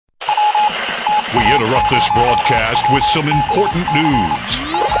We interrupt this broadcast with some important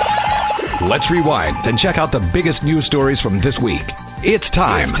news. Let's rewind and check out the biggest news stories from this week. It's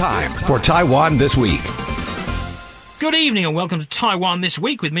time for Taiwan This Week. Good evening and welcome to Taiwan This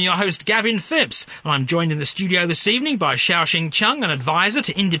Week with me, your host Gavin Phipps. And I'm joined in the studio this evening by Xiaoxing Chung, an advisor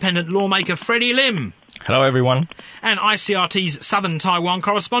to independent lawmaker Freddie Lim. Hello, everyone. And ICRT's Southern Taiwan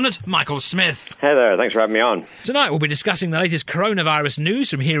correspondent, Michael Smith. Hey there, thanks for having me on. Tonight we'll be discussing the latest coronavirus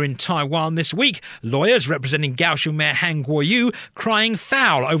news from here in Taiwan this week. Lawyers representing Kaohsiung Mayor Han Kuo-yu crying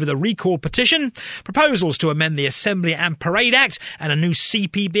foul over the recall petition, proposals to amend the Assembly and Parade Act, and a new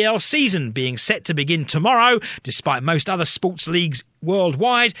CPBL season being set to begin tomorrow, despite most other sports leagues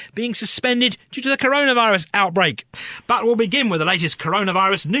worldwide being suspended due to the coronavirus outbreak. But we'll begin with the latest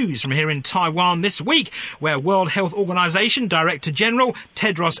coronavirus news from here in Taiwan this week, where World Health Organization Director General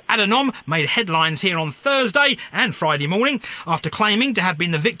Tedros Adhanom made headlines here on Thursday and Friday morning after claiming to have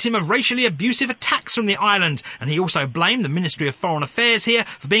been the victim of racially abusive attacks from the island, and he also blamed the Ministry of Foreign Affairs here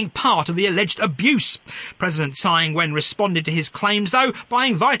for being part of the alleged abuse. President Tsai Ing-wen responded to his claims, though, by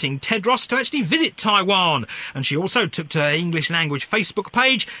inviting Tedros to actually visit Taiwan, and she also took to her English language Facebook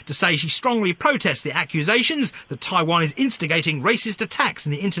page to say she strongly protests the accusations that Taiwan is instigating racist attacks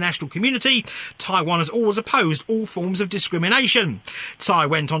in the international community. Taiwan has always opposed all forms of discrimination. Tsai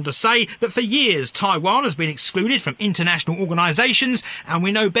went on to say that for years Taiwan has been excluded from international organisations, and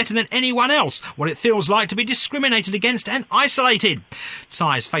we know better than anyone else what it feels like to be discriminated against and isolated.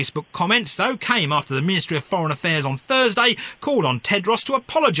 Tsai's Facebook comments, though, came after the Ministry of Foreign Affairs on Thursday called on Tedros to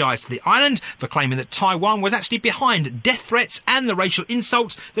apologise to the island for claiming that Taiwan was actually behind death threats and the racial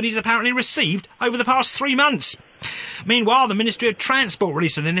insults that he's apparently received over the past 3 months. Meanwhile, the Ministry of Transport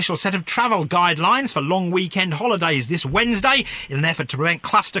released an initial set of travel guidelines for long weekend holidays this Wednesday in an effort to prevent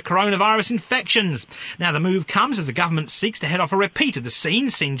cluster coronavirus infections. Now, the move comes as the government seeks to head off a repeat of the scene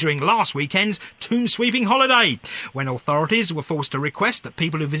seen during last weekend's tomb-sweeping holiday, when authorities were forced to request that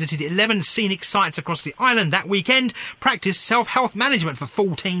people who visited 11 scenic sites across the island that weekend practice self-health management for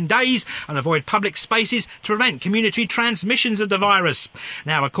 14 days and avoid public spaces to prevent community transmissions of the virus.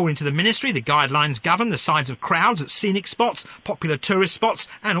 Now, according to the ministry, the guidelines govern the size of crowds at scenic spots, popular tourist spots,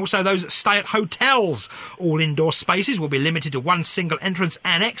 and also those that stay at hotels. All indoor spaces will be limited to one single entrance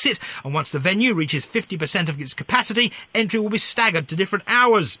and exit, and once the venue reaches 50% of its capacity, entry will be staggered to different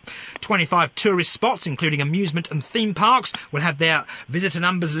hours. 25 tourist spots, including amusement and theme parks, will have their visitor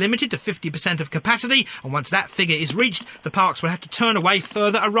numbers limited to 50% of capacity, and once that figure is reached, the parks will have to turn away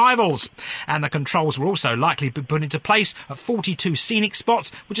further arrivals. And the controls will also likely be put into place at 42 scenic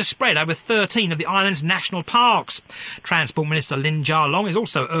spots, which are spread over 13 of the island's national parks. Transport Minister Lin Jialong is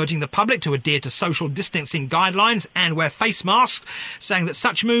also urging the public to adhere to social distancing guidelines and wear face masks, saying that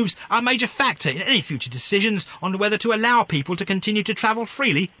such moves are a major factor in any future decisions on whether to allow people to continue to travel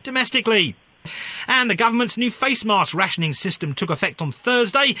freely domestically. And the government's new face mask rationing system took effect on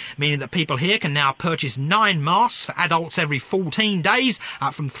Thursday, meaning that people here can now purchase 9 masks for adults every 14 days,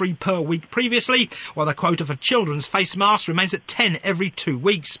 up from 3 per week previously, while the quota for children's face masks remains at 10 every 2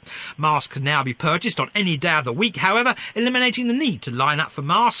 weeks. Masks can now be purchased on any day of the week, however, eliminating the need to line up for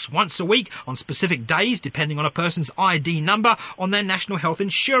masks once a week on specific days, depending on a person's ID number on their national health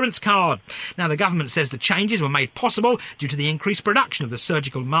insurance card. Now, the government says the changes were made possible due to the increased production of the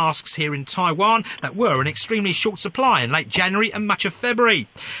surgical masks here in Taiwan that were in extremely short supply in late January and much of February.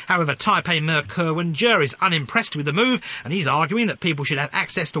 However, Taipei Mayor Kerwin-Jer is unimpressed with the move, and he's arguing that people should have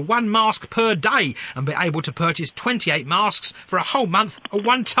access to 1 mask per day and be able to purchase 28 masks for a whole month at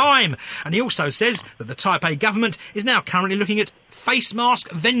one time. And he also says that the Taipei government is now currently looking at face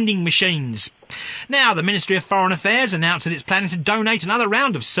mask vending machines. Now, the Ministry of Foreign Affairs announced that it's planning to donate another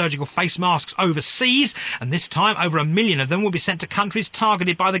round of surgical face masks overseas, and this time over 1 million of them will be sent to countries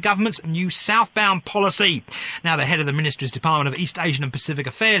targeted by the government's new southbound policy. Now, the head of the Ministry's Department of East Asian and Pacific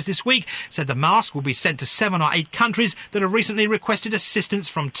Affairs this week said the mask will be sent to 7 or 8 countries that have recently requested assistance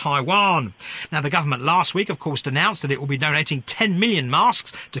from Taiwan. Now, the government last week, of course, announced that it will be donating 10 million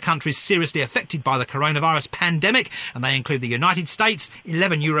masks to countries seriously affected by the coronavirus pandemic, and they include the United States,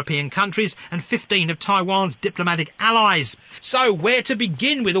 11 European countries, and 15 of Taiwan's diplomatic allies. So, where to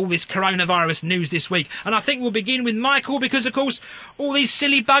begin with all this coronavirus news this week? And I think we'll begin with Michael, because, of course, all these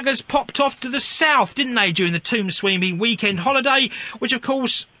silly buggers popped off to the south, didn't they, during the tomb-sweeping weekend holiday, which, of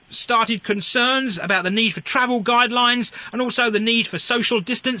course, started concerns about the need for travel guidelines and also the need for social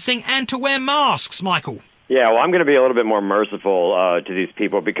distancing and to wear masks, Michael. Yeah, well, I'm going to be a little bit more merciful to these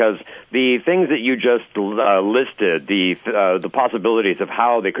people because the things that you just listed, the possibilities of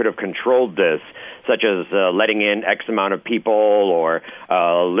how they could have controlled this, such as letting in X amount of people or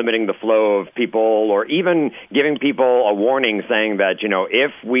limiting the flow of people or even giving people a warning saying that,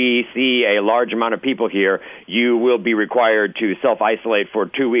 if we see a large amount of people here, you will be required to self-isolate for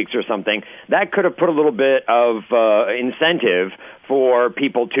 2 weeks or something. That could have put a little bit of incentive for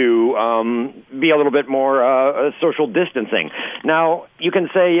people to be a little bit more social distancing. Now, you can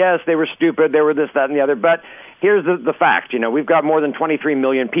say, yes, they were stupid, they were this, that, and the other, but here's the fact. We've got more than 23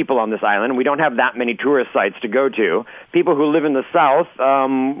 million people on this island. We don't have that many tourist sites to go to. People who live in the south,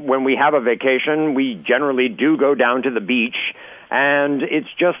 when we have a vacation, we generally do go down to the beach. And it's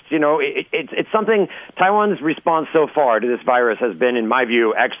just, it's something, Taiwan's response so far to this virus has been, in my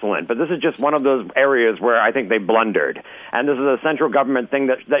view, excellent. But this is just one of those areas where I think they blundered. And this is a central government thing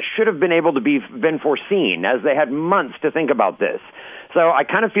that should have been able to been foreseen, as they had months to think about this. So I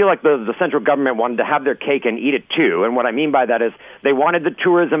kind of feel like the central government wanted to have their cake and eat it too. And what I mean by that is they wanted the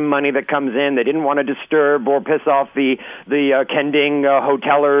tourism money that comes in. They didn't want to disturb or piss off the Kending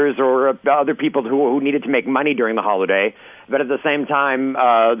hotelers or other people who needed to make money during the holiday. But at the same time,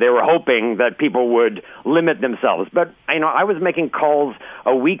 they were hoping that people would limit themselves. But, I was making calls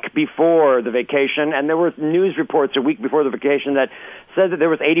a week before the vacation, and there were news reports a week before the vacation that said that there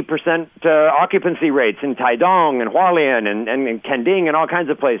was 80% occupancy rates in Taidong and Hualien and Kending and all kinds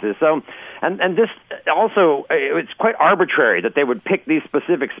of places. So, and this also, it's quite arbitrary that they would pick these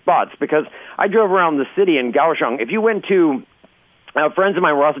specific spots, because I drove around the city in Kaohsiung. If you went to friends of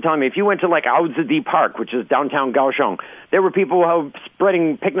mine were also telling me, if you went to like Aozidi Park, which is downtown Kaohsiung, there were people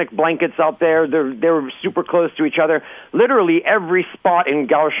spreading picnic blankets out there. They were super close to each other. Literally every spot in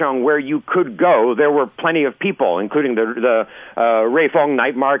Kaohsiung where you could go, there were plenty of people, including the Ruifeng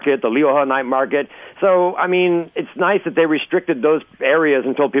night market, the Liuhe night market. So, I mean, it's nice that they restricted those areas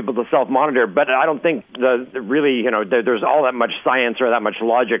and told people to self-monitor, but I don't think there's all that much science or that much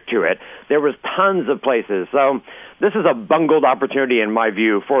logic to it. There was tons of places. So this is a bungled opportunity, in my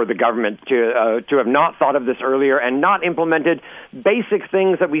view, for the government to have not thought of this earlier and not implemented basic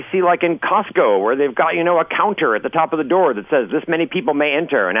things that we see like in Costco, where they've got, a counter at the top of the door that says this many people may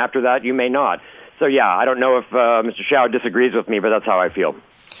enter, and after that you may not. So, yeah, I don't know if Mr. Xiao disagrees with me, but that's how I feel.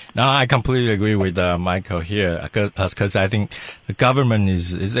 No, I completely agree with Michael here, because I think the government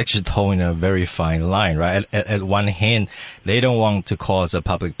is actually towing a very fine line, right? At one hand, they don't want to cause a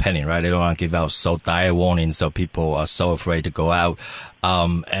public panic, right? They don't want to give out so dire warnings so people are so afraid to go out.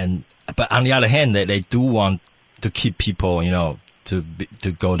 But on the other hand, they do want to keep people,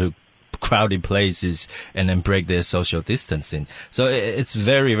 to go to crowded places and then break their social distancing. So it's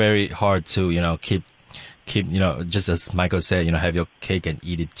very, very hard to, keep, just as Michael said, have your cake and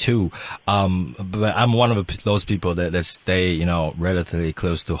eat it too. But I'm one of those people that stay, relatively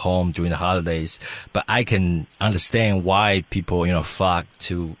close to home during the holidays. But I can understand why people, flock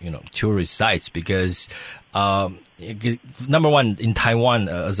to, tourist sites, because, number one, in Taiwan,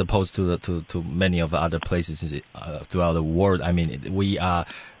 as opposed to many of the other places throughout the world, I mean, we are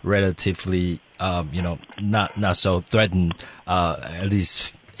relatively, not so threatened, at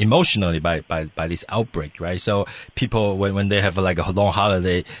least emotionally by this outbreak, right? So people, when they have like a long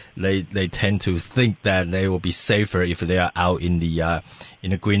holiday, they tend to think that they will be safer if they are out in the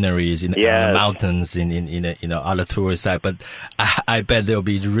greeneries, in the mountains, in other tourist sites. But I bet they'll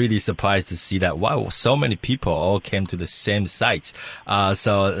be really surprised to see that, wow, so many people all came to the same sites.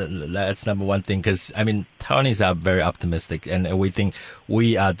 So that's number one thing, because I mean, Taiwanese are very optimistic, and we think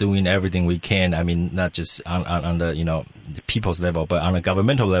we are doing everything we can. I mean, not just on the the people's level, but on a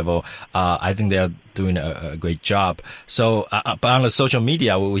governmental level, I think they are doing a great job. So, but on the social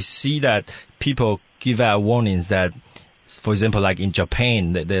media, we see that people give out warnings that, for example, like in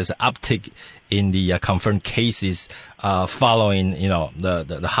Japan, there's an uptick in the confirmed cases following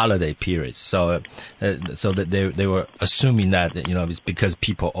the holiday period. So that they were assuming that it's because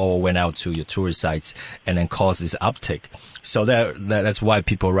people all went out to your tourist sites and then caused this uptick. So that's why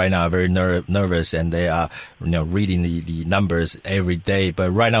people right now are very nervous, and they are reading the numbers every day.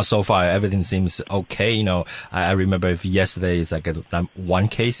 But right now, so far, everything seems okay. I remember if yesterday is like 1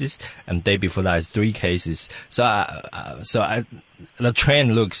 cases, and day before that is 3 cases. So the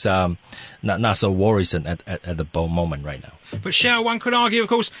trend looks not so worrisome at the moment right now. But Xiao, one could argue, of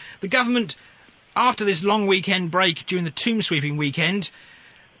course, the government, after this long weekend break during the tomb sweeping weekend,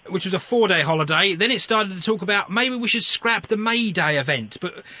 which was a 4-day holiday. Then it started to talk about maybe we should scrap the May Day event,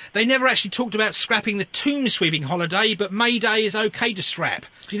 but they never actually talked about scrapping the tomb sweeping holiday, but May Day is okay to scrap.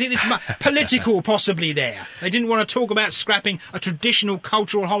 Do you think this is political possibly there? They didn't want to talk about scrapping a traditional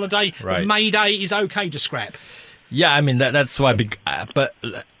cultural holiday, but May Day is okay to scrap. Yeah, I mean, that's why, but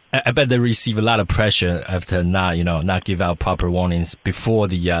I bet they receive a lot of pressure after not give out proper warnings before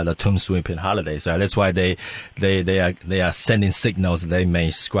the tomb sweeping holidays. Right? That's why they are sending signals that they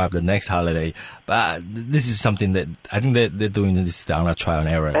may scrap the next holiday. But this is something that I think they're doing this on a trial and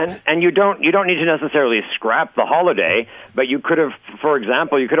error. And you don't need to necessarily scrap the holiday, but you could have, for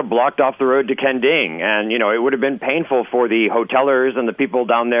example, blocked off the road to Kending, and it would have been painful for the hotelers and the people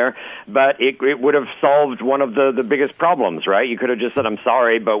down there, but it would have solved one of the biggest problems, right? You could have just said, "I'm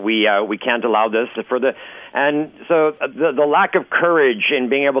sorry, but we can't allow this for the." And so the lack of courage in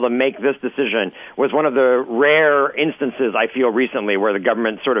being able to make this decision was one of the rare instances I feel recently where the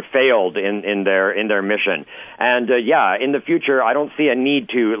government sort of failed in their mission. And in the future, I don't see a need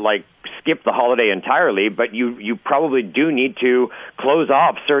to skip the holiday entirely, but you probably do need to close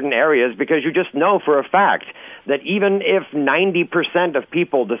off certain areas because you just know for a fact that even if 90% of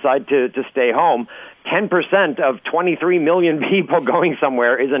people decide to stay home, 10% of 23 million people going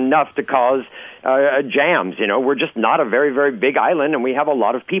somewhere is enough to cause jams. We're just not a very, very big island, and we have a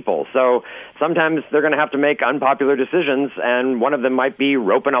lot of people. So sometimes they're going to have to make unpopular decisions, and one of them might be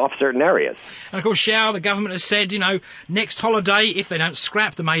roping off certain areas. And of course, Xiao, the government has said, next holiday, if they don't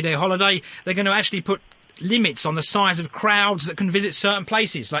scrap the May Day holiday, they're going to actually put limits on the size of crowds that can visit certain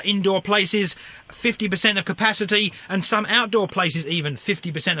places, like indoor places, 50% of capacity, and some outdoor places even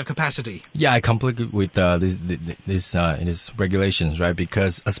 50% of capacity. Yeah, I completely with these regulations, right?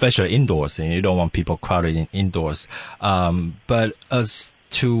 Because especially indoors, and you don't want people crowded indoors. But as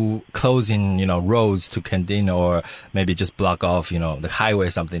to closing, roads to Kending or maybe just block off, the highway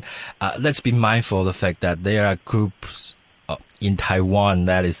or something, let's be mindful of the fact that there are groups in Taiwan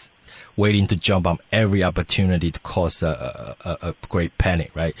that is waiting to jump on every opportunity to cause a great panic,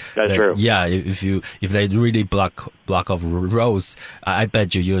 right? That's true. Yeah, if they really block off roads, I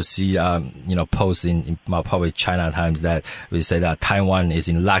bet you'll see posts in probably China Times that will say that Taiwan is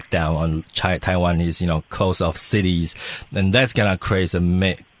in lockdown, Taiwan is close off cities, and that's gonna cause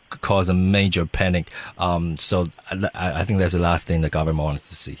a major panic. So I think that's the last thing the government wants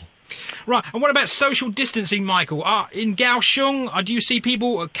to see. Right, and what about social distancing, Michael? In Kaohsiung, do you see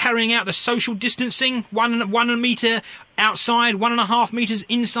people carrying out the social distancing? 1 metre outside, 1.5 metres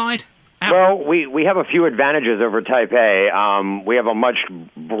inside? Well, we have a few advantages over Taipei. We have a much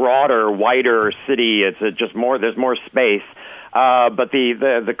broader, wider city. It's just there's more space. But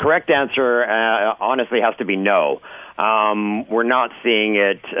the correct answer, honestly, has to be no. We're not seeing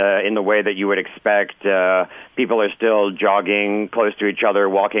it in the way that you would expect. People are still jogging close to each other,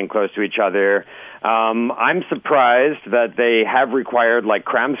 walking close to each other. I'm surprised that they have required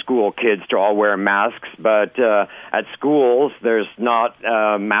cram school kids to all wear masks, but at schools there's not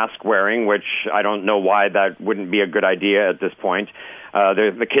mask wearing, which I don't know why that wouldn't be a good idea at this point.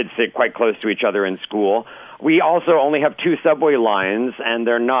 The kids sit quite close to each other in school. We also only have 2 subway lines, and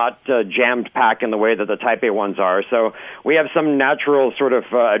they're not jammed packed in the way that the Taipei ones are. So we have some natural sort of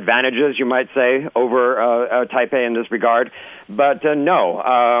advantages, you might say, over Taipei in this regard. But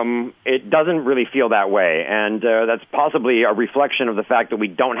no, it doesn't really feel that way. And that's possibly a reflection of the fact that we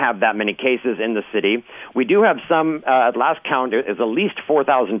don't have that many cases in the city. We do have some, at last count, there's at least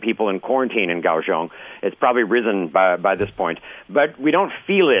 4,000 people in quarantine in Kaohsiung. It's probably risen by this point. But we don't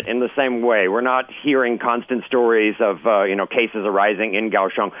feel it in the same way. We're not hearing constant stories of cases arising in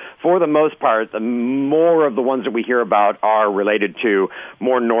Kaohsiung. For the most part, more of the ones that we hear about are related to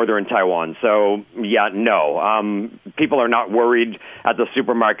more northern Taiwan. So yeah, no. People are not worried at the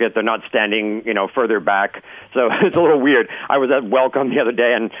supermarket. They're not standing further back. So it's a little weird. I was at Welcome the other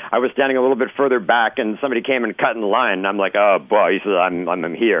day, and I was standing a little bit further back, and somebody came and cut in the line. And I'm like, oh boy, he said,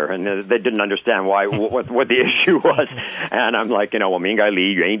 I'm here, and they didn't understand what the issue was. And I'm like, 我们应该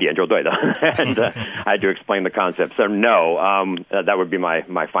离远一点就对的. And I had to explain the concept. So no, that would be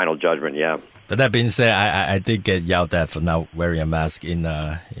my final judgment. Yeah. But that being said, I did get yelled at for not wearing a mask in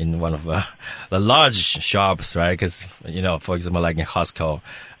one of the large shops, right? Because for example, like in Costco,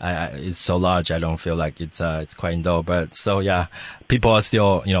 it's so large, I don't feel like it's quite indoor. But so yeah, people are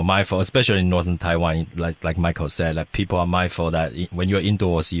still mindful, especially in northern Taiwan, like Michael said, that people are mindful that when you're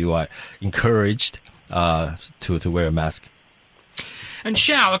indoors, you are encouraged to wear a mask. And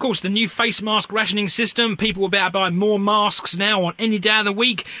Shao, of course, the new face mask rationing system, people will be able to buy more masks now on any day of the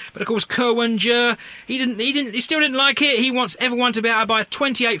week. But of course, Kerwen-je, he still didn't like it. He wants everyone to be able to buy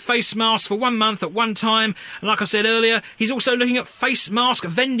 28 face masks for 1 month at one time. And like I said earlier, he's also looking at face mask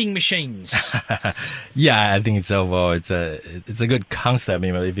vending machines. Yeah, I think it's overall it's a good concept,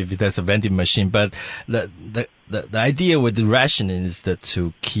 if there's a vending machine. But the idea with the rationing is that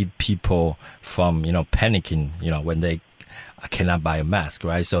to keep people from panicking when they cannot buy a mask,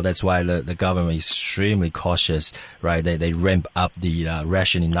 right? So that's why the government is extremely cautious, right? They ramp up the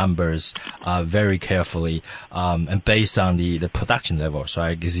rationing numbers very carefully and based on the production levels,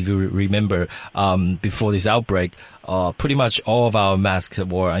 right? Because if you remember, before this outbreak, pretty much all of our masks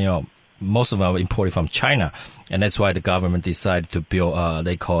were, most of them are imported from China. And that's why the government decided to build,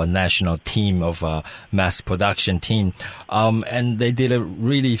 they call a national team of mask production team. And they did a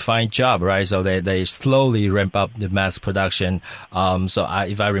really fine job, right? So they slowly ramp up the mask production.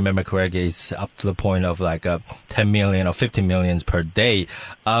 If I remember correctly, it's up to the point of like 10 million or 15 million per day.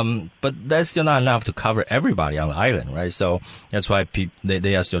 But that's still not enough to cover everybody on the island, right? So that's why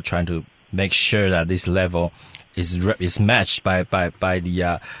they are still trying to make sure that this level is matched by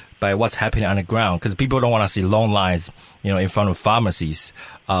what's happening on the ground, because people don't want to see long lines, in front of pharmacies.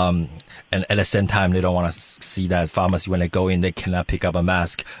 And at the same time, they don't want to see that pharmacy when they go in, they cannot pick up a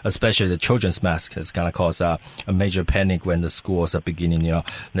mask, especially the children's mask. It's going to cause a major panic when the schools are beginning,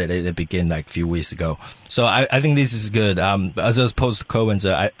 they begin like a few weeks ago. So I think this is good. As opposed to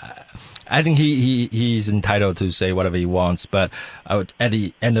Kerwen-je, I think he's entitled to say whatever he wants, but at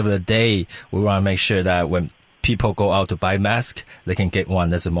the end of the day, we want to make sure that when people go out to buy masks, they can get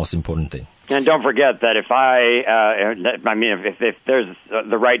one. That's the most important thing. And don't forget that if if there's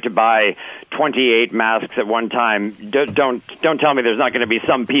the right to buy 28 masks at one time, don't tell me there's not going to be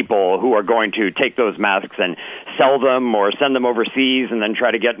some people who are going to take those masks and sell them or send them overseas and then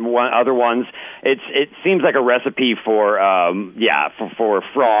try to get other ones. It seems like a recipe for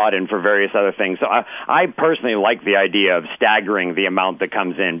fraud and for various other things. So I personally like the idea of staggering the amount that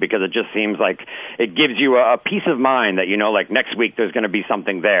comes in, because it just seems like it gives you a peace of mind that like next week there's going to be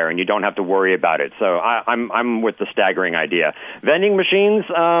something there and you don't have to worry about it. So I'm with the staggering idea. Vending machines,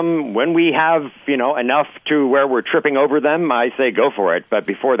 when we have enough to where we're tripping over them, I say go for it. But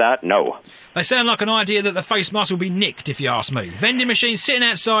before that, no. They sound like an idea that the face mask will be nicked, if you ask me. Vending machine sitting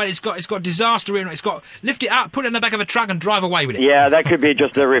outside, it's got disaster in it. It's got lift it up, put it in the back of a truck, and drive away with it. Yeah, that could be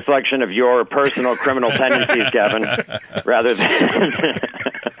just a reflection of your personal criminal tendencies, Gavin, rather than.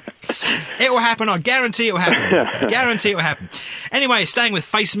 It will happen. I guarantee it will happen. Guarantee it will happen. Anyway, staying with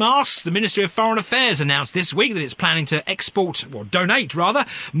face masks, the Ministry of Foreign Affairs announced this week that it's planning to donate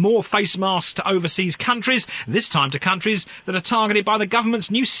more face masks to overseas countries, this time to countries that are targeted by the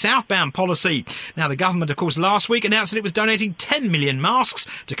government's new southbound policy. Now, the government, of course, last week announced that it was donating 10 million masks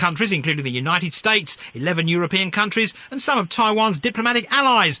to countries including the United States, 11 European countries, and some of Taiwan's diplomatic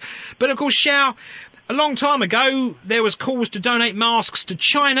allies. But, of course, Xiao, a long time ago, there was calls to donate masks to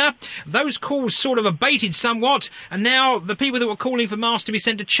China. Those calls sort of abated somewhat, and now the people that were calling for masks to be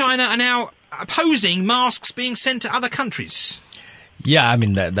sent to China are now opposing masks being sent to other countries. Yeah,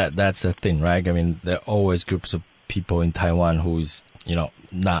 that's the thing, right? There are always groups of people in Taiwan who's,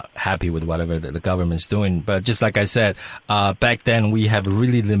 not happy with whatever the government's doing. But just like I said, back then we have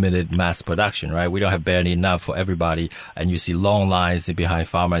really limited mass production, right? We don't have barely enough for everybody. And you see long lines behind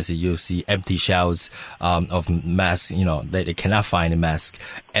pharmacy. You see empty shelves of masks, they cannot find a mask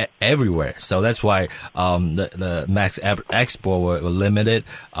everywhere. So that's why the mask export were limited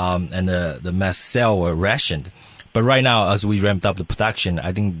and the mask sale were rationed. But right now, as we ramped up the production,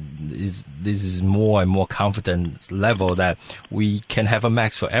 I think this is more and more confident level that we can have a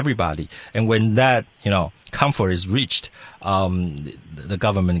mask for everybody. And when that, comfort is reached, the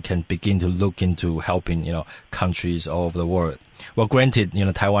government can begin to look into helping, countries all over the world. Well, granted,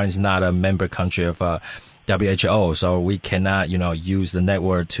 Taiwan is not a member country of WHO, so we cannot, use the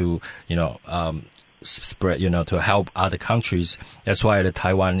network to, spread, to help other countries. That's why the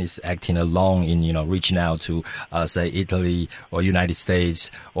Taiwan is acting alone in, reaching out to, say, Italy or United States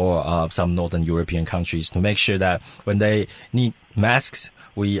or some Northern European countries to make sure that when they need masks,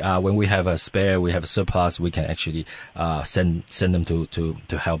 when we have a spare, we have a surplus, we can actually send them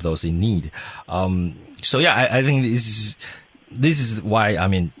to help those in need. So yeah, I think this is why I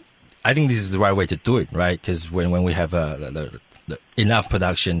think this is the right way to do it, right? Because when we have enough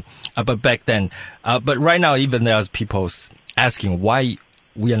production, but back then, but right now, even there's people asking why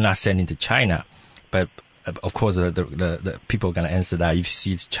we are not sending to China. But of course, the people are going to answer that. You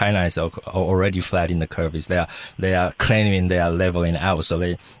see, China is already flat in the curve. They are claiming they are leveling out, so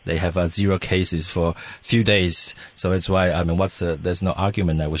they have 0 cases for a few days. So that's why, there's no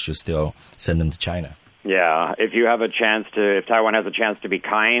argument that we should still send them to China. Yeah, if Taiwan has a chance to be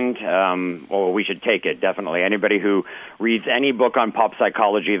kind, we should take it, definitely. Anybody who reads any book on pop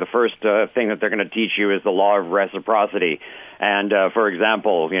psychology, the first thing that they're going to teach you is the law of reciprocity. And, for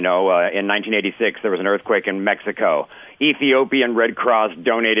example, in 1986, there was an earthquake in Mexico. Ethiopian Red Cross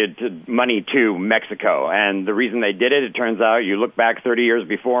donated money to Mexico. And the reason they did it, it turns out, you look back 30 years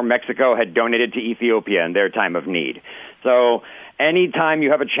before, Mexico had donated to Ethiopia in their time of need. So anytime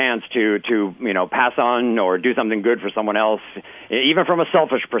you have a chance to pass on or do something good for someone else, even from a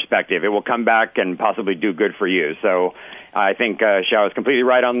selfish perspective, it will come back and possibly do good for you. So I think Xiao is completely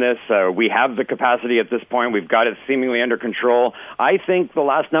right on this. We have the capacity at this point. We've got it seemingly under control. I think the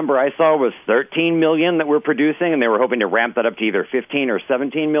last number I saw was 13 million that we're producing, and they were hoping to ramp that up to either 15 or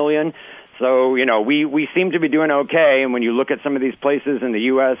 17 million. So, we seem to be doing okay. And when you look at some of these places in the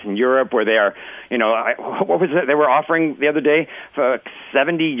U.S. and Europe where they are, what was it they were offering the other day? For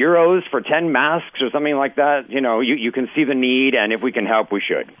 70 euros for 10 masks or something like that. You can see the need, and if we can help, we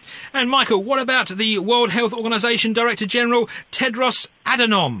should. And Michael, what about the World Health Organization Director General Tedros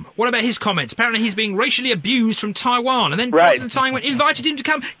Adhanom? What about his comments? Apparently he's being racially abused from Taiwan. And then President Tsai invited him to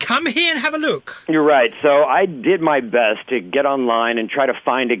come here and have a look. You're right. So I did my best to get online and try to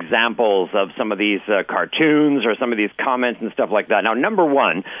find examples of some of these cartoons or some of these comments and stuff like that. Now, number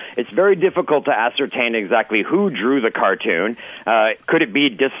one, it's very difficult to ascertain exactly who drew the cartoon. Could it be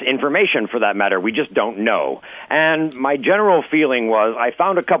disinformation, for that matter? We just don't know. And my general feeling was I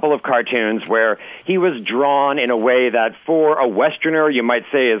found a couple of cartoons where he was drawn in a way that for a Westerner you might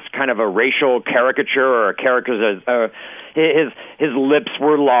say is kind of a racial caricature, or a caricature. His lips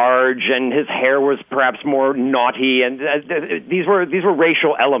were large and his hair was perhaps more naughty, and these were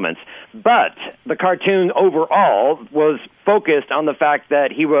racial elements. But the cartoon overall was focused on the fact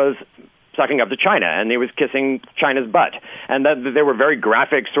that he was sucking up to China, and he was kissing China's butt. And that there were very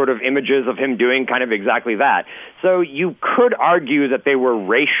graphic sort of images of him doing kind of exactly that. So you could argue that they were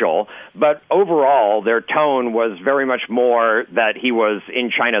racial, but overall their tone was very much more that he was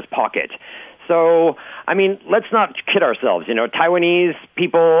in China's pocket. So, let's not kid ourselves. Taiwanese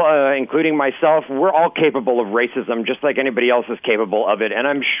people, including myself, we're all capable of racism, just like anybody else is capable of it. And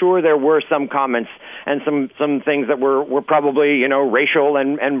I'm sure there were some comments and some things that were probably, racial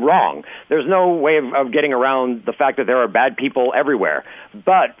and wrong. There's no way of getting around the fact that there are bad people everywhere.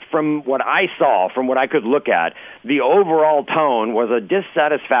 But from what I saw, from what I could look at, the overall tone was a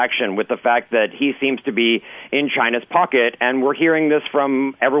dissatisfaction with the fact that he seems to be in China's pocket. And we're hearing this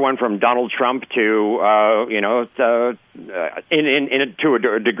from everyone from Donald Trump to, to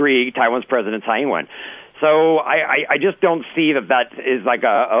a degree, Taiwan's President Tsai Ing-wen. So I just don't see that is like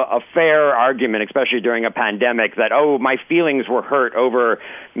a fair argument, especially during a pandemic, that, my feelings were hurt over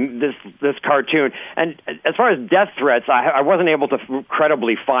this cartoon. And as far as death threats, I wasn't able to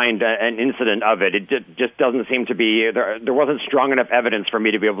credibly find an incident of it. It just doesn't seem to be, there wasn't strong enough evidence for me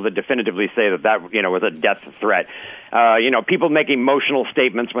to be able to definitively say that was a death threat. People make emotional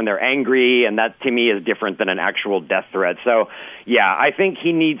statements when they're angry, and that to me is different than an actual death threat. So, yeah, I think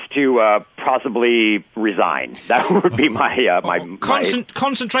he needs to possibly resign. That would be my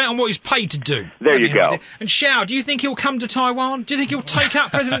concentrate on what he's paid to do. There you go. And Xiao, do you think he'll come to Taiwan? Do you think he'll take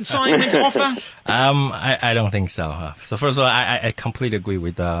up President Tsai Ing-wen's offer? I don't think so. So first of all, I completely agree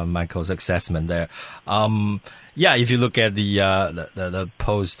with Michael's assessment there. Yeah, if you look at the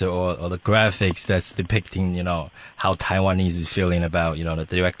poster or the graphics that's depicting, how Taiwanese is feeling about, the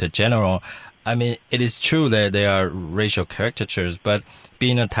Director General, it is true that they are racial caricatures, but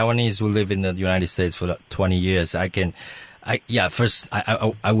being a Taiwanese who live in the United States for 20 years, I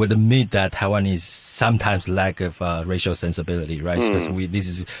would admit that Taiwanese sometimes lack of racial sensibility, right? Because this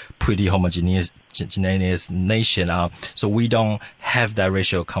is pretty homogeneous nation, so we don't have that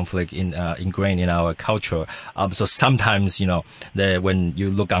racial conflict ingrained in our culture. So sometimes, when you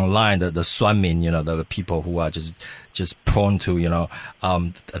look online, the Suanmin, the people who are just prone to,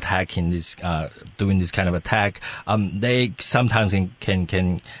 attacking this, doing this kind of attack, they sometimes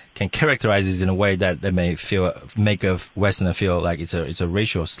can characterize this in a way that they may make a Westerner feel like it's a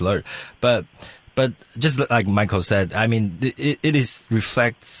racial slur. But just like Michael said, it is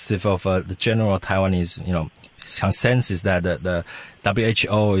reflexive of the general Taiwanese, consensus that the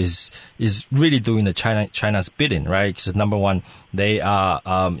WHO is really doing the China's bidding, right? Because number one, they are,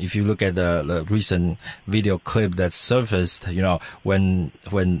 if you look at the recent video clip that surfaced, when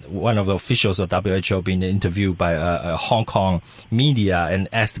one of the officials of WHO being interviewed by a Hong Kong media and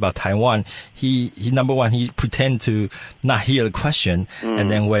asked about Taiwan, he number one, he pretend to not hear the question, and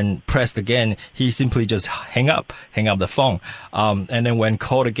then when pressed again, he simply just hang up the phone, and then when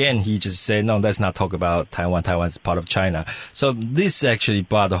called again, he just said, no, let's not talk about Taiwan. Taiwan is part of China. So this actually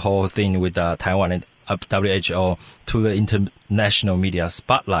brought the whole thing with Taiwan and WHO to the international media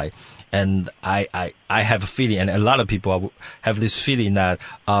spotlight. And I have a feeling, and a lot of people have this feeling that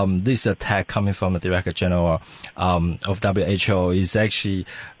this attack coming from the Director General of WHO is actually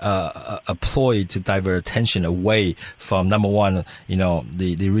a ploy to divert attention away from, number one,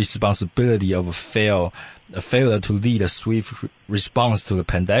 the responsibility of a failure to lead a swift response to the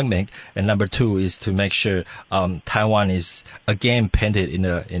pandemic, and number two is to make sure Taiwan is again painted in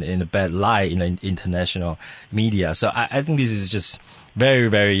a bad light in the international media. So I think this is just very,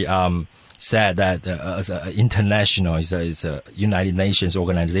 very sad that as an international, is a United Nations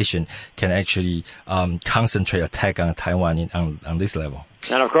organization can actually concentrate attack on Taiwan on this level.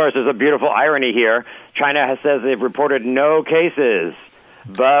 And of course, there's a beautiful irony here. China says they've reported no cases.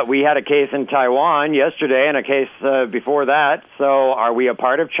 But we had a case in Taiwan yesterday and a case before that. So are we a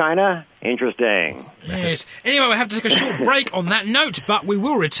part of China? Interesting. Yes. Anyway, we have to take a short break on that note, but we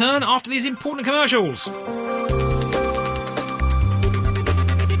will return after these important commercials.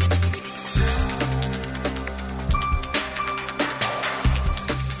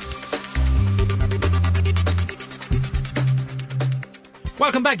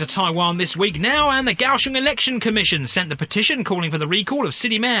 Welcome back to Taiwan This Week now, and the Kaohsiung Election Commission sent the petition calling for the recall of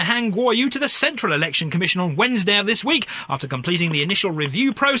City Mayor Han Kuo-yu to the Central Election Commission on Wednesday of this week after completing the initial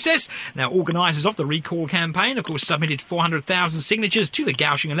review process. Now, organisers of the recall campaign, of course, submitted 400,000 signatures to the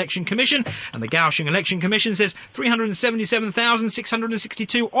Kaohsiung Election Commission, and the Kaohsiung Election Commission says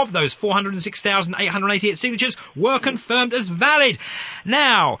 377,662 of those 406,888 signatures were confirmed as valid.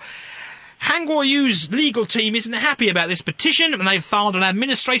 Now, Han Kuo-yu's legal team isn't happy about this petition, and they've filed an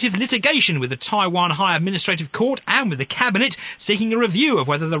administrative litigation with the Taiwan High Administrative Court and with the Cabinet, seeking a review of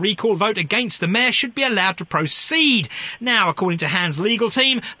whether the recall vote against the mayor should be allowed to proceed. Now, according to Han's legal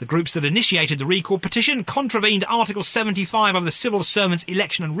team, the groups that initiated the recall petition contravened Article 75 of the Civil Servants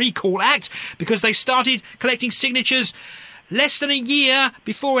Election and Recall Act because they started collecting signatures less than a year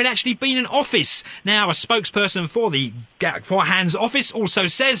before it actually been in office. Now, a spokesperson for Han's office also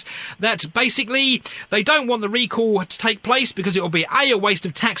says that basically they don't want the recall to take place because it will be a waste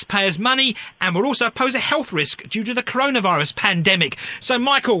of taxpayers' money and will also pose a health risk due to the coronavirus pandemic. So,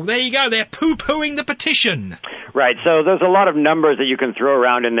 Michael, there you go. They're poo-pooing the petition. Right, so there's a lot of numbers that you can throw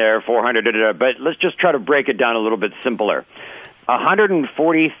around in there, 400, but let's just try to break it down a little bit simpler.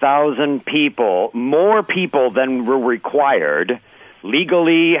 140,000 people, more people than were required,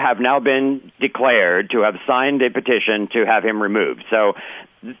 legally have now been declared to have signed a petition to have him removed. So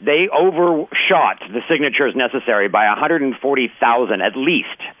they overshot the signatures necessary by 140,000, at least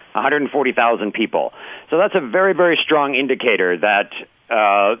 140,000 people. So that's a very, very strong indicator that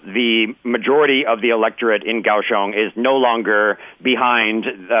the majority of the electorate in Kaohsiung is no longer behind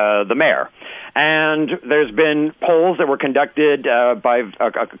the mayor. And there's been polls that were conducted by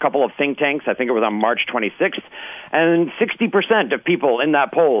a couple of think tanks. I think it was on March 26th. And 60% of people in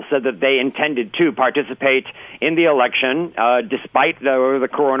that poll said that they intended to participate in the election despite the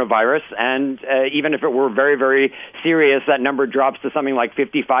coronavirus. And even if it were very, very serious, that number drops to something like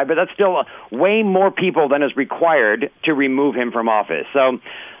 55. But that's still way more people than is required to remove him from office. So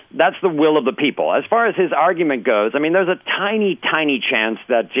that's the will of the people. As far as his argument goes, I mean, there's a tiny, tiny chance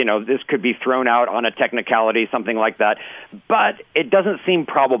that, this could be thrown out on a technicality, something like that. But it doesn't seem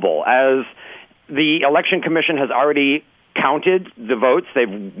probable, as the Election Commission has already counted the votes. They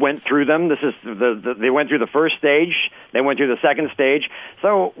went through them. This is they went through the first stage. They went through the second stage.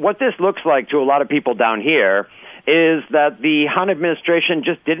 So what this looks like to a lot of people down here is that the Han administration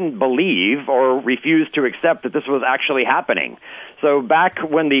just didn't believe or refused to accept that this was actually happening. So back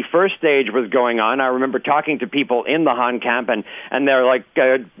when the first stage was going on, I remember talking to people in the Han camp, and they're like,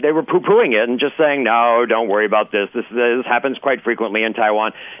 they were poo-pooing it and just saying, no, don't worry about this. This happens quite frequently in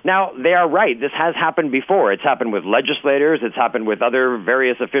Taiwan. Now, they are right. This has happened before. It's happened with legislators. It's happened with other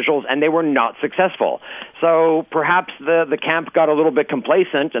various officials, and they were not successful. So perhaps the camp got a little bit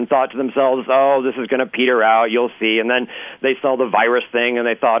complacent and thought to themselves, oh, this is going to peter out. You'll see. And then they saw the virus thing, and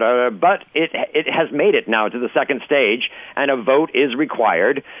they thought, but it has made it now to the second stage, and a vote is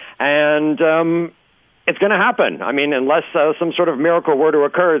required. And it's going to happen. I mean, unless some sort of miracle were to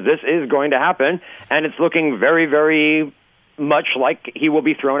occur, this is going to happen, and it's looking very, very much like he will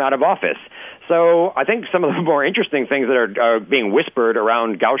be thrown out of office. So I think some of the more interesting things that are being whispered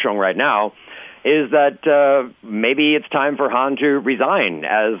around Kaohsiung right now is that maybe it's time for Han to resign,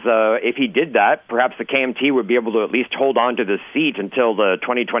 as if he did that, perhaps the KMT would be able to at least hold on to the seat until the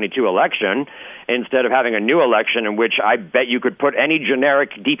 2022 election, instead of having a new election in which I bet you could put any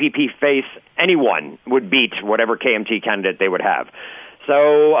generic DPP face, anyone would beat whatever KMT candidate they would have.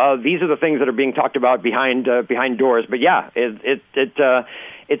 So these are the things that are being talked about behind doors. But yeah, it's a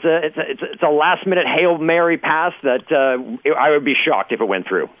last minute Hail Mary pass that I would be shocked if it went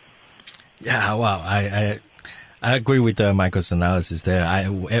through. Yeah, wow. I agree with Michael's analysis there.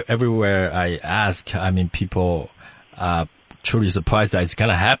 Everywhere I ask, I mean, people are truly surprised that it's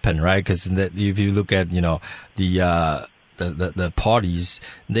gonna happen, right? Because if you look at the parties,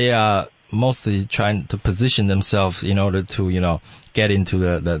 they are mostly trying to position themselves in order to get into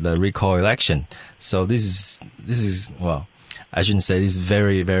the recall election. So this is well, I shouldn't say this is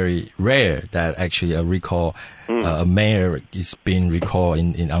very, very rare that actually a recall, a mayor is being recalled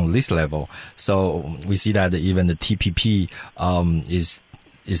on this level. So we see that even the TPP is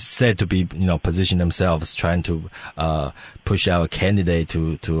said to be position themselves trying to push out a candidate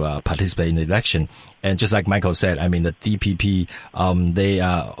to participate in the election. And just like Michael said, I mean the DPP, they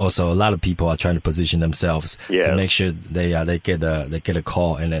are also, a lot of people are trying to position themselves to make sure they get a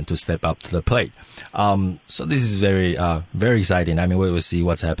call and then to step up to the plate. So this is very very exciting. I mean, we will see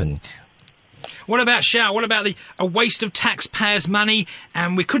what's happening. What about Xiao? What about a waste of taxpayers' money,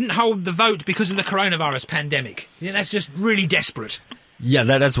 and we couldn't hold the vote because of the coronavirus pandemic? Yeah, that's just really desperate. Yeah,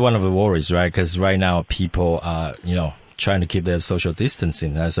 that's one of the worries, right? Because right now people are, trying to keep their social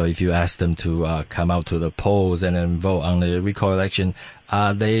distancing. So if you ask them to come out to the polls and then vote on the recall election,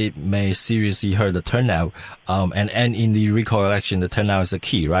 they may seriously hurt the turnout. And in the recall election, the turnout is the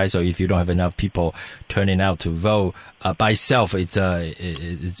key, right? So if you don't have enough people turning out to vote by itself, it's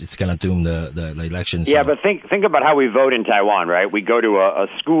going to doom the election. So. Yeah, but think about how we vote in Taiwan, right? We go to a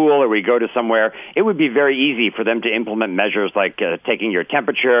school or we go to somewhere. It would be very easy for them to implement measures like taking your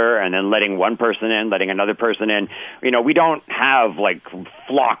temperature and then letting one person in, letting another person in. We don't have like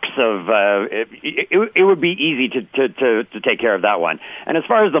flocks of. It would be easy to take care of that one. And as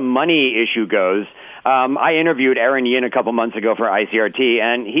far as the money issue goes, I interviewed Aaron Yin a couple months ago for ICRT,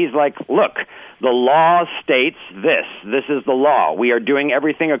 and he's like, look, the law states this. This is the law. We are doing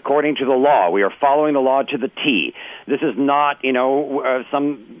everything according to the law. We are following the law to the T. This is not,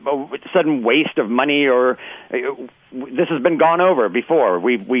 some sudden waste of money or this has been gone over before.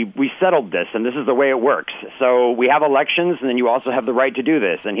 We settled this, and this is the way it works. So we have elections, and then you also have the right to do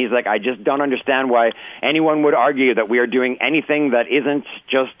this. And he's like, I just don't understand why anyone would argue that we are doing anything that isn't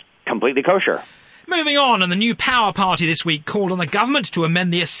just completely kosher. Moving on, and the new Power Party this week called on the government to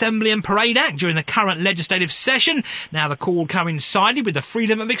amend the Assembly and Parade Act during the current legislative session. Now, the call coincided with the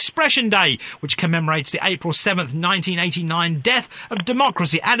Freedom of Expression Day, which commemorates the April 7th, 1989 death of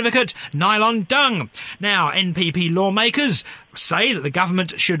democracy advocate Nylon Dung. Now, NPP lawmakers say that the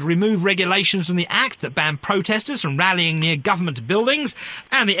government should remove regulations from the Act that ban protesters from rallying near government buildings,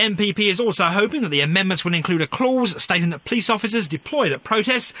 and the NPP is also hoping that the amendments will include a clause stating that police officers deployed at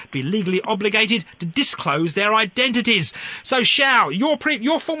protests be legally obligated to disclose their identities. So, Xiao,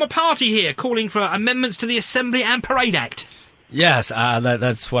 your former party here calling for amendments to the Assembly and Parade Act. Yes,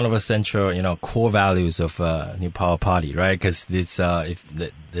 that's one of the central, core values of New Power Party, right? Because it's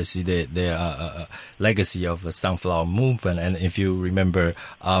if they see their legacy of the Sunflower Movement, and if you remember,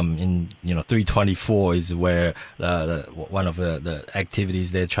 in 324 is where one of the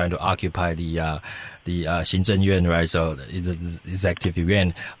activities they're trying to occupy the Xinzhenyuan, right? So it's executive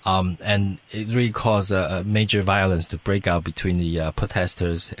yuan, and it really caused a major violence to break out between the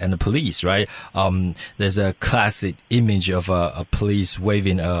protesters and the police, right? There's a classic image of a police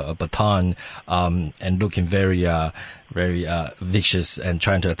waving a baton, and looking very vicious and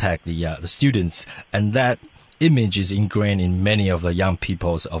trying to attack the students, and that image is ingrained in many of the young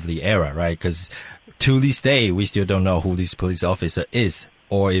peoples of the era, right? Because to this day, we still don't know who this police officer is,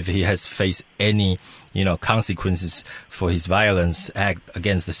 or if he has faced any, consequences for his violence act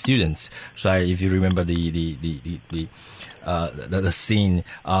against the students. So if you remember the scene,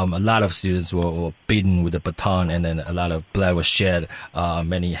 a lot of students were beaten with a baton, and then a lot of blood was shed.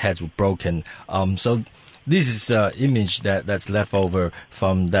 Many heads were broken. So this is an image that's left over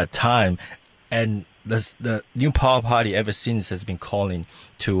from that time, and the New Power Party ever since has been calling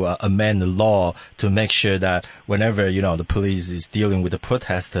to amend the law to make sure that whenever the police is dealing with the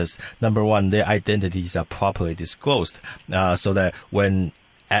protesters, number one, their identities are properly disclosed, so that when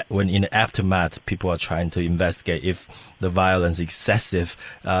when in the aftermath, people are trying to investigate if the violence is excessive,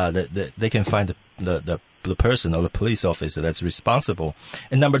 that they can find the person or the police officer that's responsible.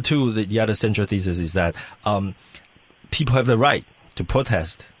 And number two, the other central thesis is that people have the right to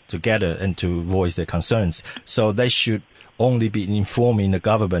protest together and to voice their concerns. So they should only be informing the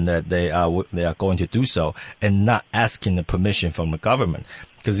government that they are going to do so, and not asking the permission from the government.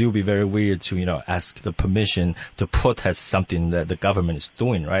 Because it would be very weird to, ask the permission to protest something that the government is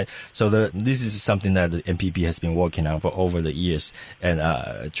doing, right? So this is something that the MPP has been working on for over the years, and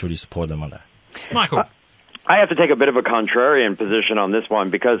I truly support them on that. Michael. I have to take a bit of a contrarian position on this one,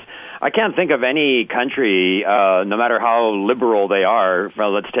 because I can't think of any country, no matter how liberal they are,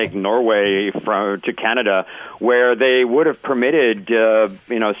 let's take Norway to Canada, where they would have permitted,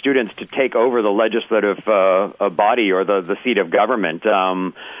 students to take over the legislative body or the seat of government.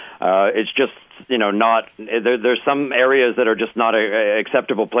 It's just, not, there's some areas that are just not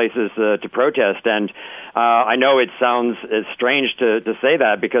acceptable places to protest. And I know it sounds strange to say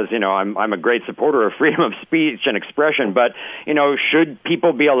that, because, I'm a great supporter of freedom of speech and expression, but, should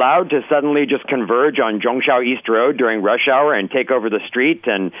people be allowed to suddenly just converge on Zhongshan East Road during rush hour and take over the street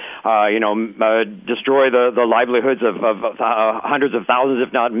and, destroy the livelihoods of hundreds of thousands,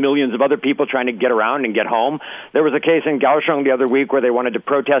 if not millions of other people trying to get around and get home? There was a case in Kaohsiung the other week where they wanted to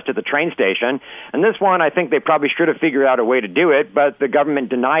protest at the train station, and this one, I think they probably should have figured out a way to do it, but the government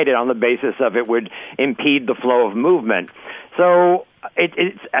denied it on the basis of it would impede the flow of movement. So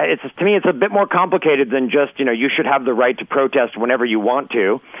it's to me, it's a bit more complicated than just, you should have the right to protest whenever you want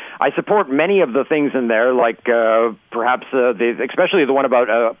to. I support many of the things in there, like perhaps especially the one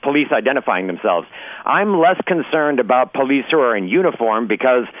about police identifying themselves. I'm less concerned about police who are in uniform,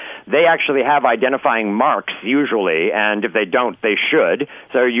 because they actually have identifying marks usually, and if they don't, they should.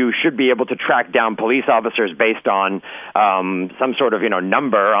 So you should be able to track down police officers based on some sort of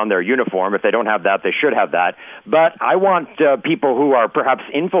number on their uniform. If they don't have that, they should have that. But I want people who are perhaps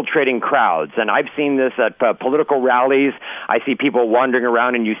infiltrating crowds, and I've seen this at political rallies. I see people wandering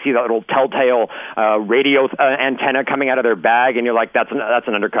around, and you see that little telltale radio antenna coming out of their bag, and you're like, that's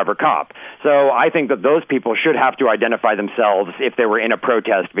an undercover cop. So I think that those people should have to identify themselves if they were in a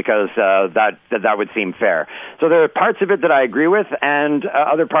protest, because that would seem fair. So there are parts of it that I agree with, and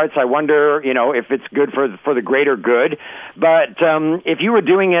other parts I wonder, if it's good for the greater good. But if you were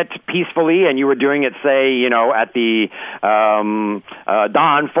doing it peacefully, and you were doing it, say, at the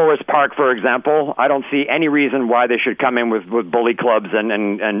Don Forest Park, for example, I don't see any reason why they should come in with bully clubs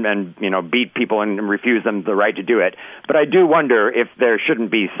and beat people and refuse them the right to do it. But I do wonder if there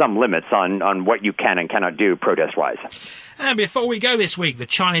shouldn't be some limits on what you can and cannot do protest-wise. And before we go this week, the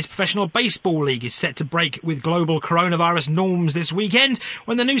Chinese Professional Baseball League is set to break with global coronavirus norms this weekend,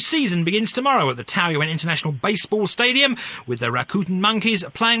 when the new season begins tomorrow at the Taoyuan International Baseball Stadium, with the Rakuten Monkeys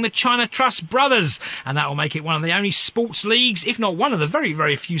playing the China Trust Brothers. And that will make it one of the only sports leagues, if not one of the very,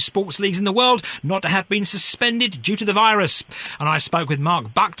 very few sports leagues in the world, not to have been suspended due to the virus. And I spoke with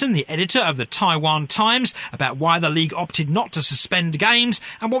Mark Buckton, the editor of the Taiwan Times, about why the league opted not to suspend games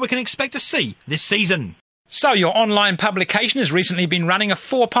and what we can expect to see this season. So, your online publication has recently been running a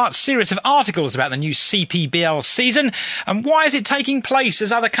 4-part series of articles about the new CPBL season. And why is it taking place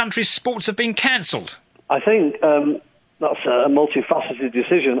as other countries' sports have been cancelled? I think that's a multifaceted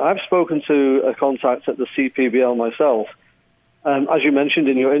decision. I've spoken to a contact at the CPBL myself. As you mentioned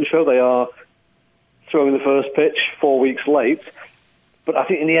in your intro, they are throwing the first pitch 4 weeks late. But I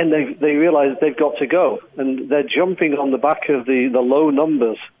think in the end they realise they've got to go. And they're jumping on the back of the low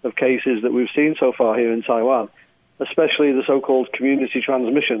numbers of cases that we've seen so far here in Taiwan, especially the so-called community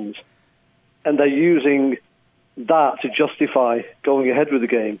transmissions. And they're using that to justify going ahead with the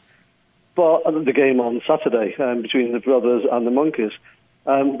game. But the game on Saturday between the Brothers and the Monkeys.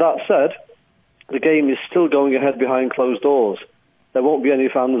 That said, the game is still going ahead behind closed doors. There won't be any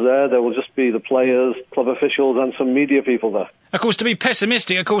fans there. There will just be the players, club officials, and some media people there. Of course, to be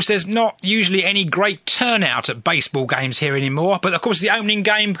pessimistic, there's not usually any great turnout at baseball games here anymore. But, of course, the opening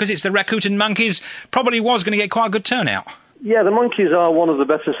game, because it's the Rakuten Monkeys, probably was going to get quite a good turnout. Yeah, the Monkeys are one of the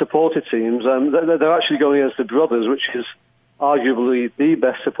better supported teams. They're actually going against the Brothers, which is arguably the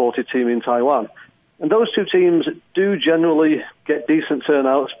best supported team in Taiwan. And those two teams do generally get decent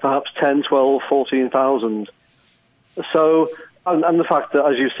turnouts, perhaps 10, 12, 14,000. So... And the fact that,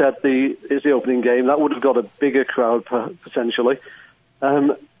 as you said, it's the opening game, that would have got a bigger crowd potentially.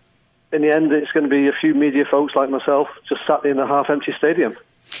 In the end, it's going to be a few media folks like myself just sat in a half-empty stadium.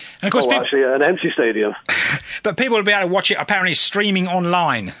 And of course, actually, an empty stadium. But people will be able to watch it apparently streaming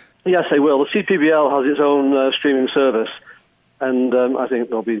online. Yes, they will. The CPBL has its own streaming service, and I think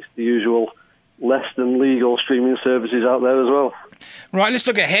there'll be the usual less than legal streaming services out there as well. Right, let's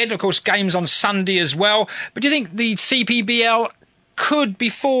look ahead. Of course, games on Sunday as well. But do you think the CPBL could be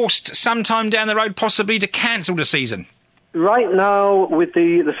forced sometime down the road possibly to cancel the season? Right now, with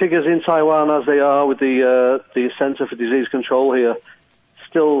the figures in Taiwan as they are, with the Centre for Disease Control here,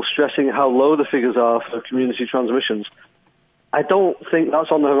 still stressing how low the figures are for community transmissions, I don't think that's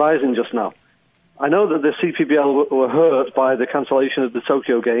on the horizon just now. I know that the CPBL were hurt by the cancellation of the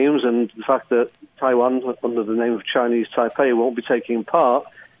Tokyo Games and the fact that Taiwan, under the name of Chinese Taipei, won't be taking part,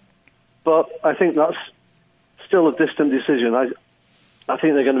 but I think that's still a distant decision. I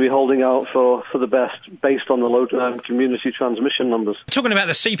think they're going to be holding out for the best based on the low community transmission numbers. Talking about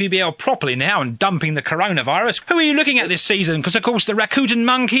the CPBL properly now and dumping the coronavirus, who are you looking at this season? Because, of course, the Rakuten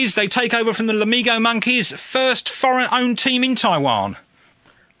Monkeys, they take over from the Lamigo Monkeys, first foreign-owned team in Taiwan.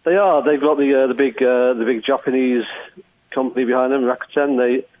 They are. They've got the big Japanese company behind them,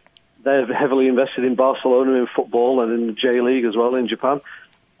 Rakuten. They're heavily invested in Barcelona in football and in the J-League as well in Japan.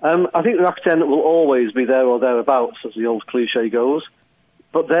 I think Rakuten will always be there or thereabouts, as the old cliche goes.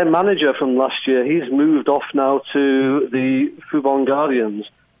 But their manager from last year, he's moved off now to the Fubon Guardians.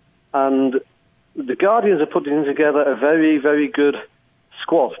 And the Guardians are putting together a very, very good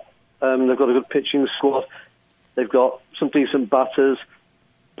squad. They've got a good pitching squad. They've got some decent batters.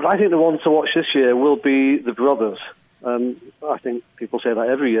 But I think the one to watch this year will be the brothers. I think people say that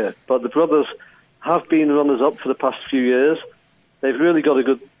every year. But the brothers have been runners-up for the past few years. They've really got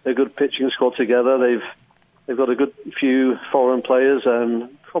a good pitching squad together. They've got a good few foreign players,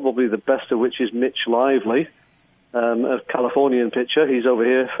 probably the best of which is Mitch Lively, a Californian pitcher. He's over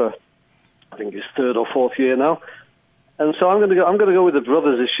here for, I think, his third or fourth year now. And so I'm going to go with the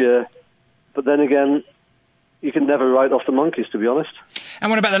brothers this year. But then again, you can never write off the Monkeys, to be honest. And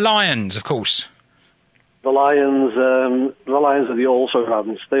what about the Lions, of course? The Lions are the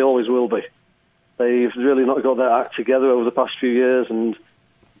also-rans. They always will be. They've really not got their act together over the past few years, and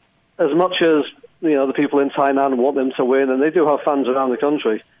as much as the people in Tainan want them to win, and they do have fans around the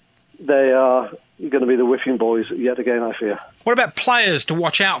country, they are going to be the whiffing boys yet again, I fear. What about players to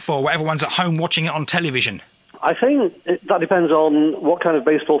watch out for while everyone's at home watching it on television? I think that depends on what kind of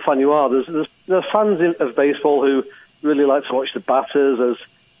baseball fan you are. There are fans of baseball who really like to watch the batters. There's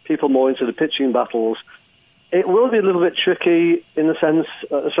people more into the pitching battles. It will be a little bit tricky in the sense,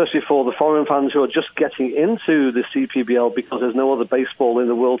 especially for the foreign fans who are just getting into the CPBL because there's no other baseball in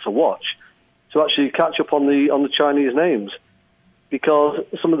the world to watch, to actually catch up on the Chinese names, because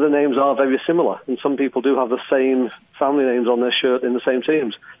some of the names are very similar, and some people do have the same family names on their shirt in the same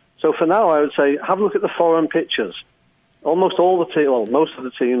teams. So for now, I would say have a look at the foreign pitchers. Most of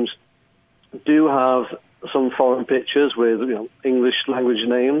the teams do have some foreign pitchers with English language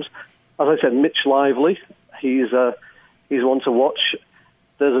names. As I said, Mitch Lively, he's one to watch.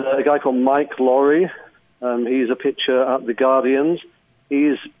 There's a guy called Mike Laurie. He's a pitcher at the Guardians.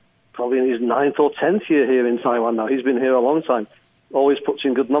 He's probably in his 9th or 10th year here in Taiwan now. He's been here a long time. Always puts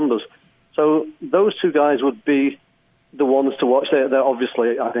in good numbers. So those two guys would be the ones to watch. They're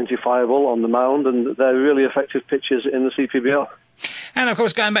obviously identifiable on the mound, and they're really effective pitchers in the CPBL. And, of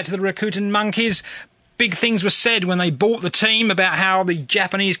course, going back to the Rakuten Monkeys, big things were said when they bought the team about how the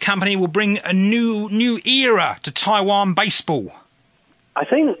Japanese company will bring a new era to Taiwan baseball. I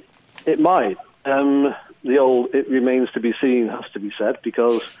think it might. The old "it remains to be seen" has to be said,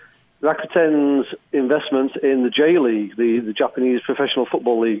 because Rakuten's investment in the J-League, the Japanese professional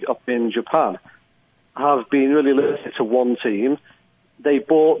football league up in Japan, have been really limited to one team. They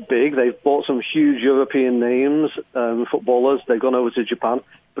bought big. They've bought some huge European names, footballers. They've gone over to Japan,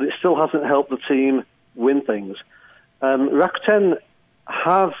 but it still hasn't helped the team win things. Rakuten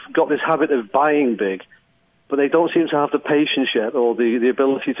have got this habit of buying big, but they don't seem to have the patience yet or the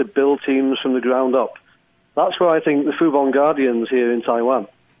ability to build teams from the ground up. That's where I think the Fubon Guardians here in Taiwan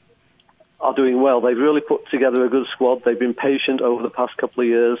are doing well. They've really put together a good squad. They've been patient over the past couple of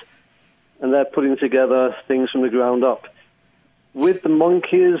years, and they're putting together things from the ground up. With the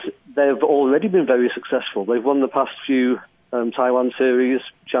Monkeys, they've already been very successful. They've won the past few Taiwan Series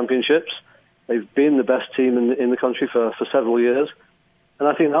championships. They've been the best team in the country for several years. And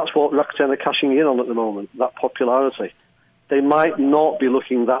I think that's what Rakuten are cashing in on at the moment, that popularity. They might not be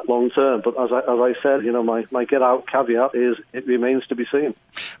looking that long term, but as I said, my get-out caveat is it remains to be seen.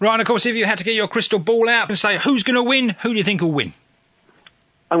 Right, and of course, if you had to get your crystal ball out and say who's going to win, who do you think will win?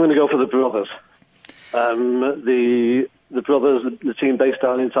 I'm going to go for the brothers. The brothers, the team based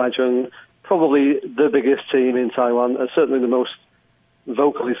down in Taichung, probably the biggest team in Taiwan, and certainly the most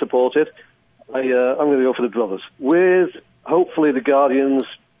vocally supported. I'm going to go for the brothers. With, hopefully, the Guardians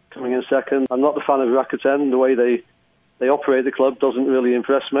coming in second. I'm not a fan of Rakuten. The way they operate the club doesn't really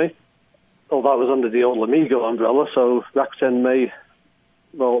impress me. that was under the old Lamigo umbrella, so Rakuten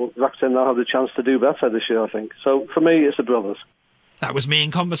now have the chance to do better this year, I think. So for me, it's the brothers. That was me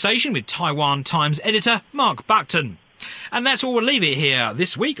in conversation with Taiwan Times editor Mark Buckton. And that's all we'll leave it here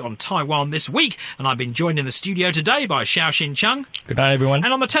this week on Taiwan This Week. And I've been joined in the studio today by Xiaoxin Chung. Good night, everyone.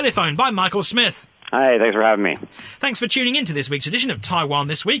 And on the telephone by Michael Smith. Hi, thanks for having me. Thanks for tuning in to this week's edition of Taiwan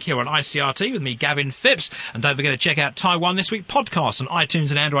This Week here on ICRT with me, Gavin Phipps. And don't forget to check out Taiwan This Week podcast on iTunes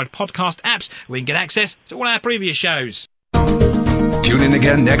and Android podcast apps where you can get access to all our previous shows. Tune in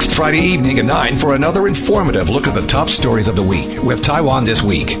again next Friday evening at 9 for another informative look at the top stories of the week with Taiwan This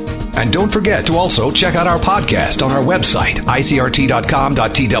Week. And don't forget to also check out our podcast on our website,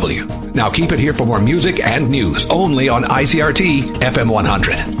 icrt.com.tw. Now keep it here for more music and news only on ICRT FM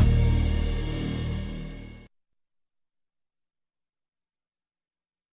 100.